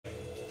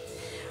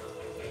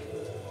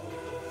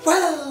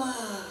Well,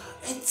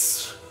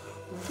 it's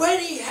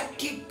very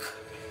hectic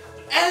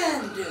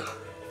and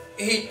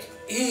it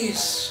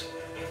is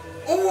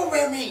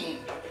overwhelming.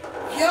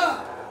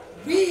 Yeah,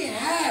 we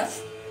have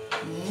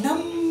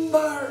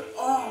number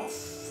of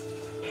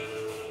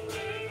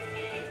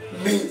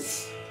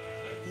meals.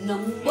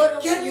 Number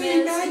of Can you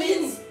meals imagine?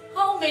 means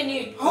how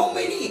many? How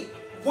many?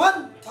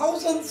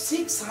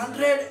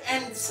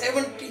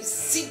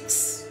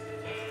 1676.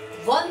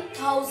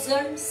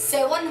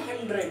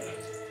 1700.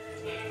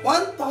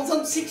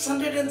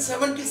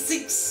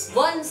 1676.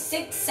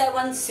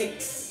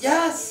 1676.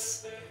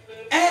 Yes,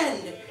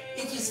 and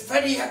it is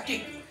very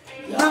hectic.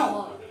 Yeah.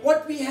 Now,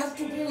 what we have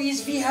to do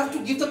is we have to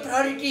give the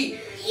priority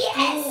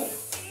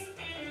Yes. to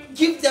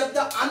give them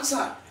the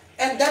answer,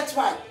 and that's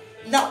why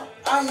now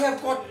I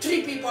have got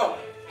 3 people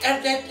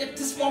at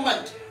this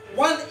moment.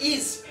 One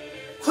is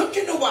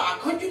Continua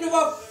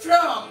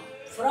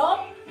from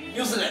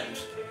New Zealand,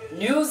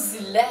 New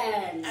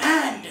Zealand.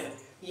 and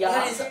Yeah.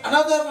 there is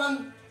another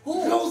one,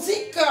 Who?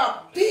 Rosika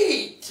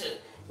Pete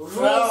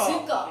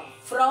Rosika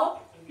from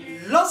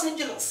Los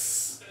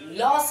Angeles,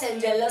 Los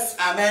Angeles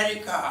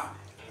America,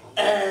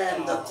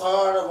 and the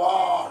third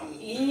one,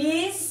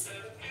 is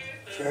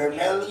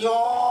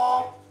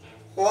Familia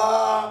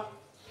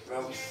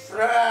from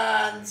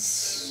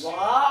France.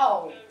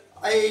 wow.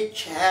 It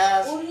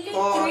has Only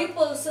got 3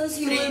 persons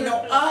you 3. will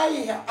No,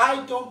 reply. I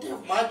don't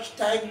have much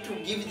time to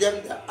give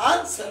them the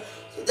answer.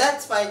 So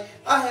that's why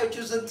I have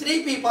chosen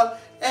 3 people,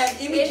 and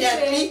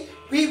immediately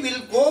we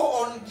will go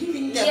on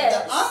giving them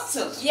the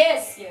answers.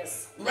 Yes,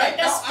 yes. Right Let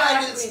now us I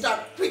will with- start.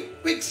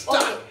 Quick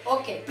start.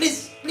 Okay.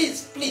 Please.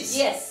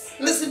 Yes.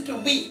 Listen to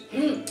me.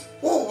 Hmm.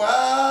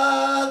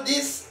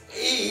 This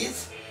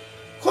is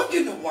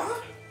Continua.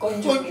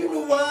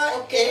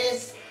 Okay.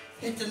 Is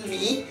written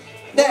me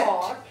that.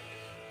 What?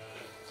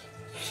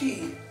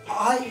 See,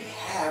 I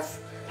have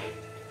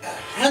a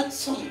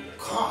handsome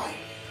guy,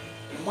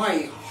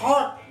 my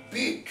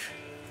heartbeat,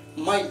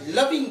 my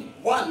loving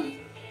one,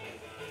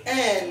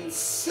 and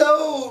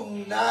so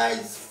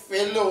nice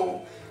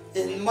fellow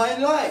in my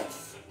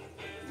life.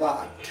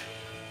 But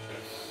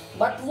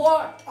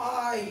What?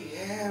 I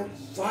have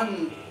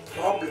one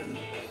problem.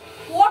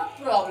 What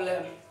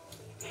problem?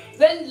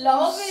 When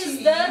love See,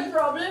 is there,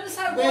 problems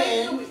are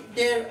going to be. When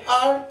there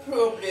are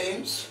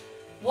problems,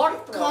 What you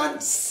problem?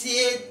 can't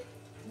say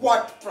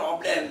what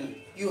problem.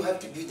 You have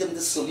to give them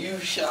the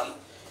solution.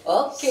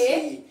 Okay.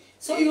 See,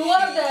 So if you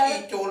are she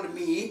there. told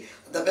me,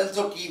 the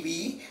Belzo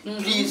TV,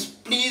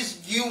 please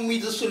give me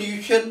the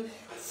solution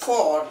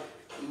for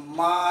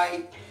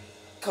my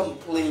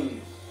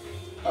complaint.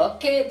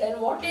 Okay, then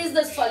what is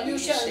the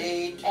solution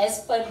said- as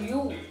per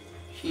you?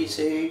 She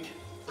said,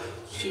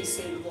 She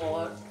said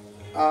what?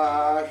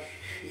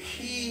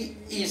 he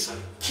is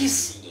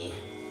kissing.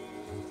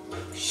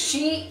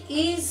 She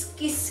is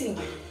kissing.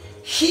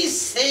 He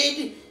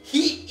said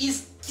he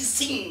is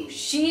kissing.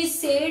 She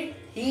said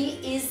he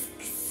is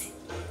kissing.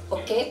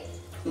 Okay?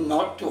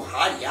 Not to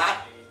her,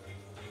 yeah.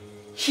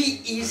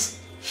 He is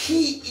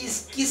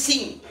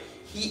kissing.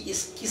 He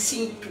is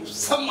kissing to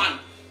someone.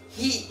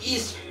 He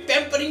is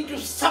pampering to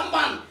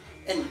someone,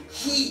 and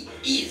he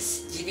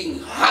is giving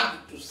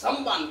hug to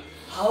someone.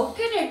 How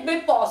can it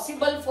be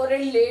possible for a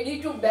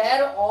lady to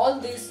bear all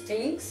these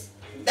things?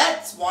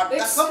 That's what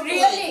It's the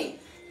complaint. really,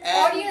 And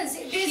audience,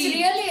 it is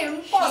really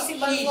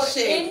impossible he for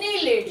said,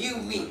 any lady.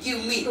 Give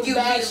me to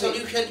bear with.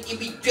 solution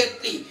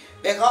immediately,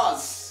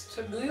 because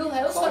So do you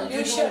have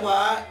solution?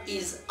 Continua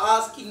is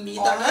asking me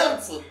the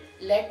Audience, help.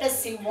 let us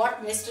see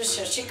what Mr.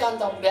 Shashikant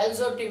of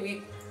Belzo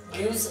TV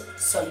gives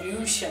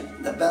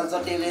solution. The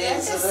Belzo TV Let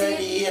is us see.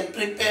 ready and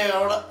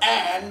prepared,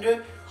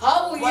 and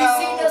How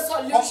easy the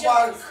solution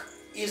homework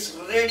is. is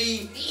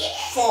ready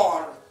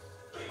for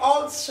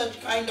all such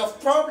kind of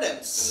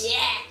problems.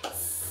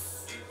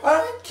 Yes.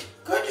 Alright,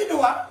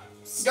 Continua.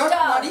 Don't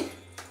Start. worry.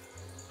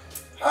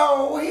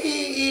 Oh,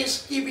 he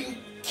is giving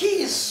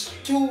kiss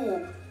to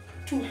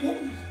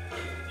whom?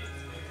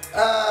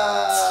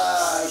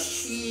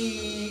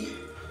 She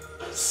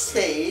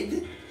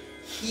said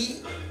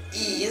he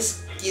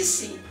is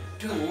kissing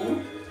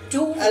to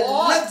To a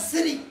what?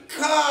 luxury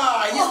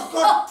car. He's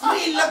got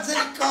 3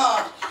 luxury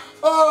cars.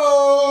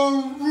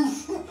 Oh,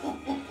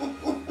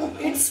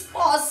 It's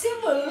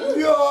possible.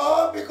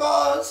 yeah,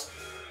 because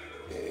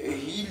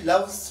he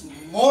loves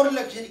more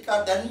luxury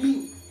car than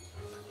me.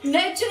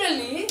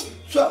 Naturally,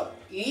 So,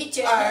 each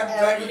and I am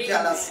very every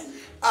jealous. man.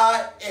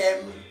 I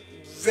am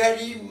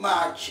very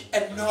much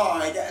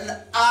annoyed, and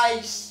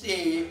I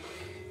say,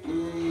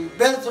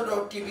 Belzo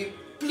TV,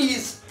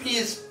 please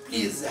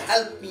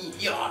help me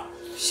here.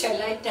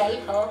 Shall I tell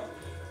her?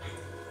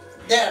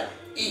 There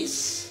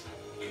is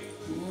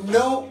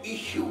no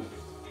issue.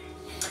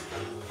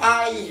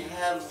 I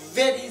have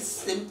very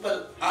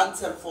simple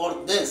answer for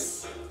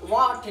this.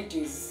 What it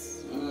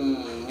is?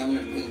 I'm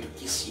not going to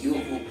kiss you.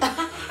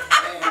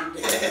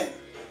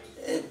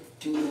 And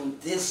to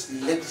this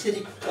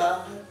luxury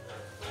car,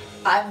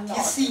 I'm not.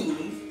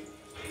 kissing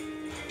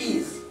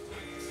is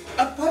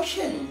a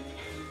passion.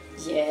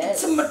 It's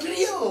Yes. a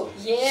material.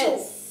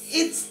 Yes. So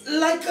it's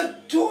like a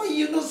toy,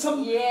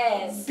 some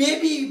Yes.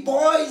 baby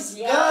boys,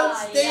 Yeah,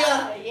 girls, they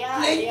yeah, are yeah,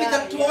 playing with yeah,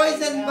 the toys,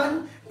 yeah, and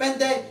yeah. when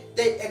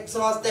they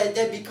exhaust,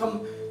 they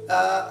become,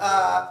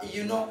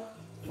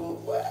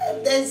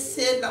 they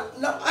say,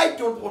 no, I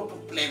don't want to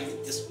play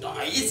with this toy.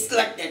 It's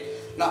like that.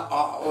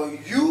 Now,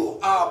 you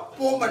are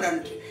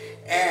permanent,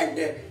 and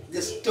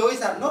these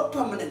toys are not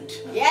permanent.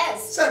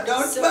 Yes. So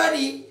don't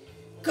worry.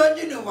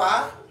 Continue.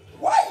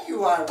 Why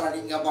you are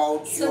worrying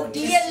about So, your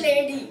dear kissing,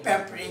 lady,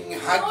 pampering,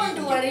 hugging,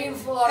 don't worry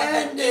for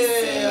and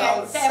kissing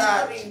all and such.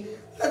 pampering.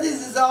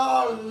 This is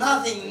all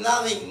nothing.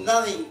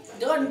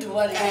 Don't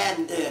worry.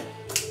 And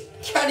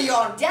carry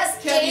on.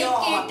 Just carry take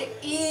on. it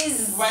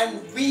easy.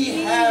 When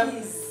we have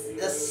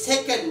the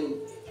second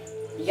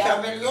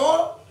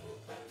chameleon,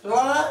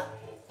 Flora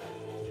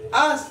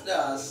asked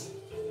us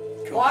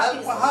to What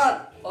help is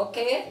her.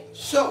 Okay.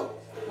 So,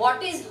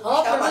 What is her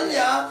problem?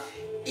 Chamalya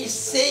is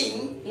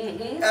saying,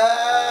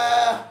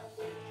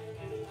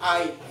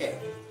 I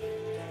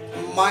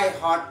have my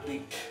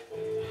heartbeat,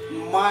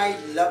 my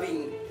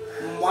loving,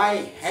 my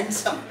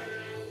handsome,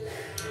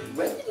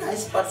 very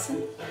nice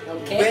person,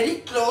 Okay. very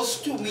close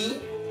to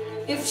me.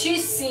 If she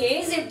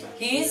says it,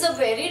 he is a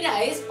very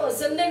nice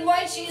person, then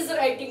why she is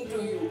writing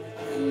to you?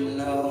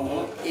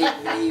 No,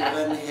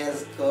 everyone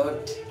has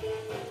got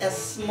a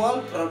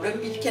small problem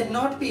which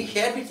cannot be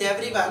shared with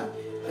everyone,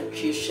 but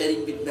she is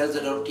sharing with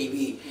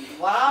Belzer.tv.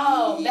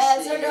 Wow, She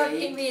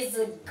Belzer.tv is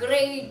a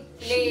great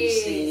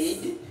place. She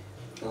said,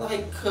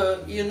 like,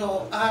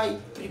 I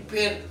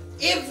prepare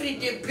every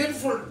day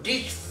beautiful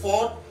dish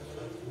for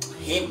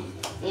him.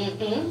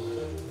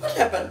 What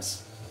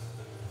happens?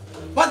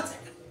 1 second.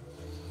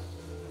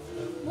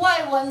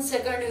 Why 1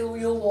 second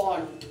you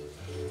want?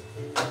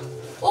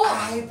 Oh,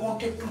 I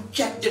wanted to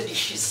check the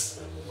dishes.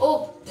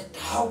 oh, That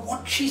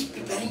what she's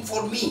preparing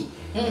for me.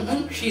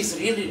 And she's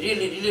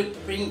really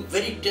preparing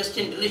very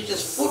tasty and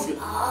delicious food. even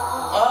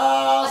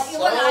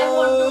I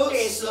want to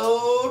taste.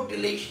 So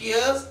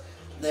delicious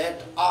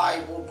that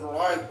I would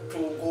like to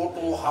go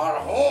to her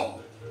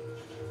home.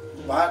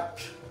 But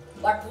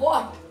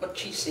what?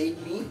 she said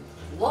me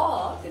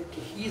What? that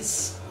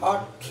his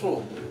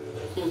heartthrob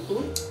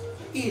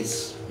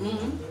is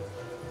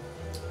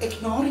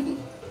ignoring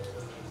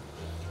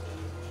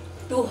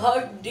To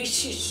her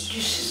dishes.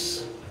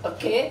 dishes,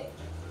 Okay.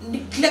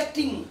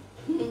 neglecting,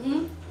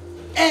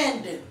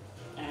 and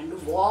And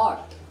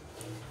what?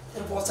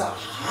 there was a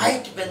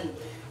height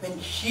when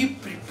she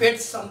prepared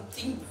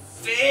something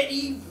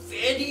very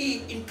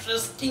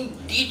interesting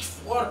dish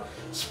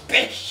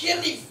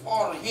specially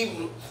for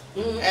him,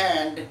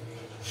 and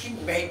he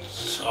made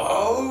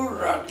so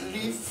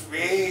ugly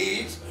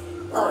face.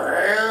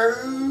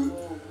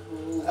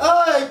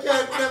 I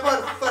can never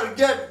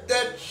forget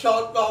that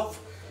sort of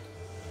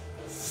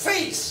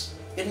face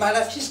in my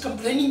life. She's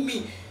complaining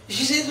me.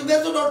 She says,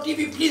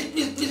 Belzer.tv, please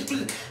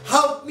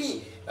help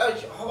me.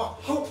 How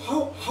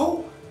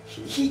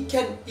he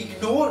can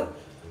ignore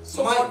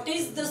So my what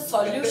is the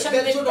solution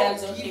with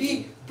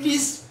Belzer.tv?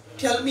 Please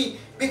tell me,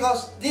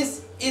 because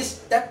this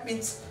is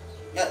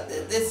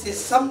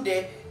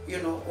someday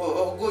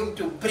going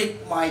to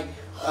break my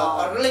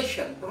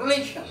relation.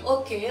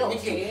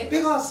 Okay.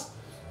 Because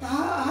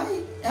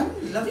I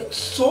am loving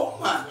so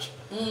much.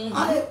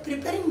 I am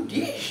preparing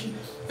dish,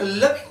 a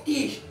loving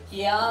dish.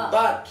 Yeah.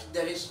 But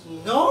there is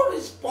no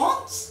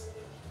response.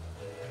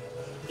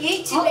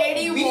 Each How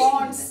lady we-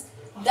 wants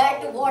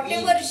that how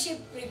whatever we- she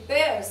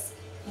prepares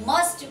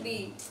must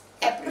be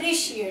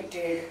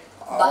appreciated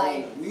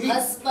by we-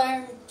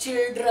 husband,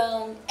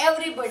 children,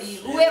 everybody,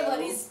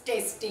 whoever is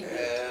tasting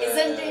it,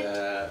 isn't it?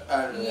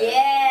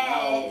 Yes.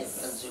 Now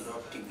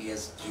Belzer.tv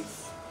has give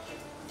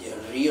the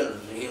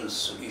real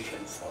solution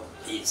for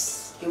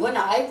this. Even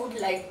I would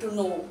like to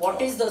know what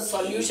is the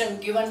solution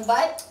given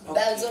by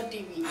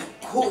Belzer.tv. I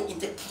go in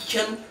the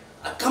kitchen,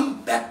 I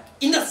come back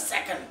in a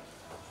second.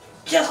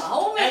 Just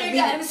How many a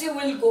minute. times you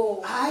will go?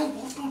 I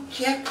want to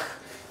check.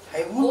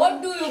 I want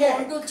What do to you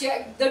check. want to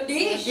check? The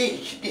dish?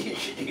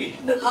 Dish.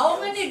 How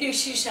many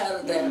dishes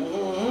are there?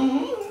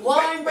 Mm-hmm.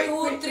 1, Wait.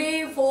 2,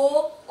 3,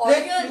 4 Let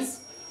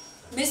audience.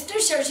 Mr.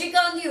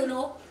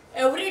 Shashikant,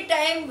 every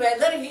time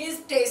whether he is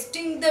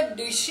tasting the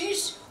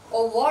dishes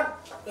or what,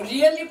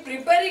 really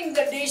preparing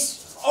the dish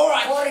All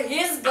right. for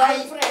his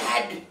girlfriend.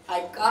 I I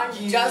can't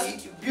had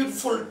just.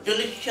 beautiful,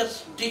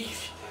 delicious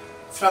dish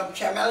from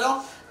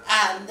Chamelo,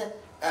 and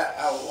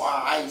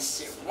I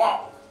say,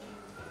 wow.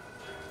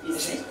 You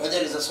see,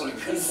 there is a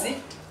solution Is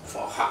it?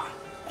 for her,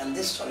 and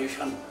this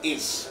solution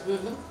is,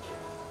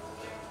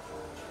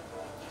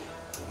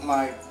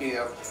 my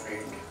dear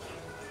friend,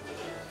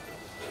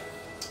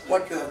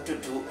 what you have to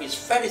do is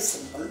very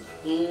simple.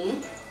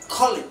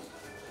 Call him.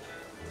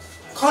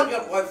 Call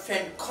your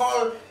boyfriend,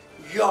 call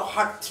your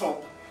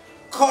heartthrob,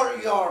 call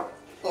your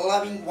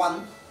loving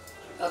one.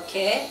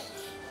 Okay.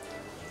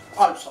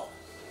 Also,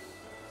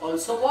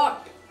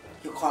 What?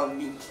 you call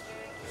me.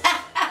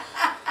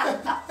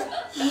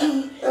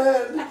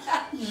 And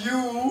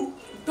you.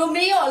 To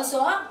me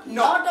also, huh?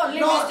 Not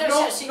only Mr.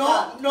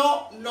 Shashikant.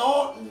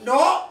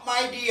 No,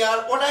 my dear.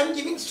 What I'm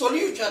giving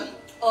solution.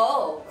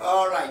 Oh.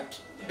 All right.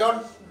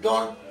 Don't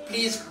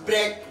please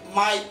break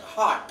my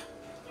heart.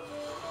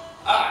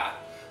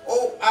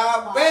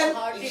 When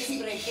heart is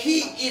he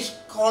breaking. is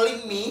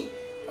calling me,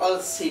 I'll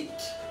sit.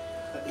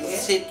 Okay.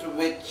 Sit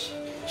with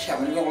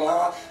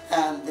Shamilyola,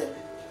 and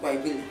I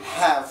will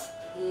have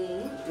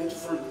a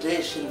beautiful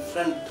dish in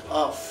front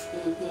of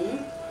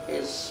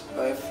his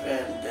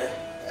boyfriend.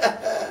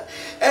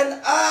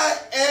 And I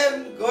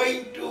am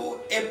going to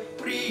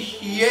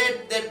appreciate